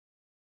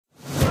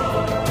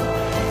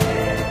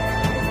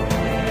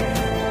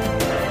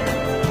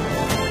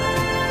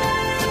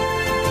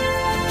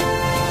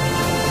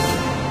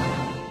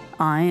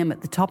am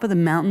at the top of the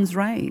mountain's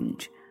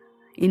range,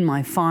 in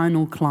my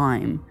final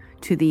climb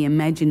to the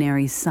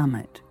imaginary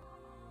summit.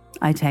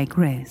 I take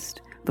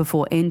rest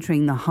before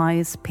entering the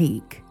highest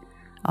peak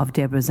of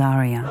Deborah's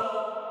Aria.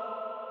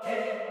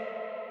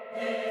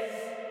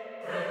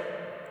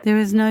 There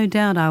is no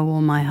doubt I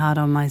wore my heart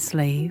on my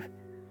sleeve.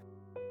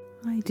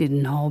 I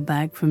didn't hold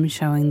back from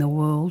showing the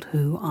world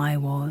who I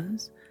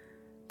was,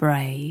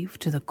 brave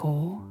to the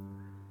core.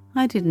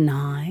 I didn't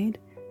hide.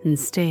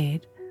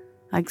 Instead,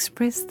 I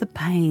expressed the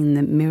pain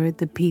that mirrored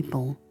the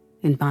people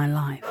in my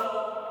life.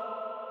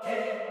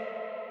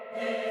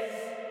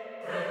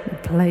 The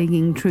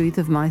plaguing truth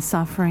of my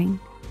suffering,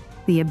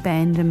 the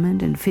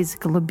abandonment and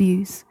physical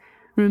abuse,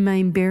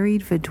 remained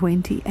buried for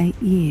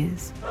 28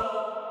 years.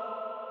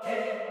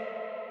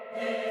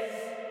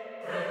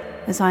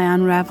 As I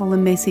unravel the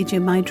message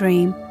in my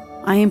dream,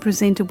 I am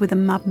presented with a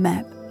mud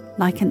map,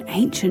 like an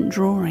ancient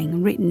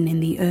drawing written in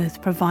the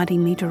earth,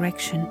 providing me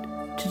direction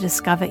to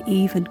discover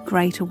even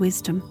greater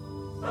wisdom.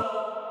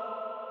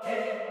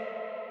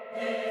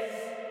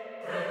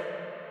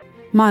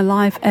 My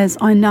life as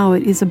I know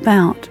it is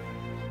about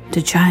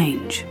to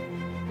change.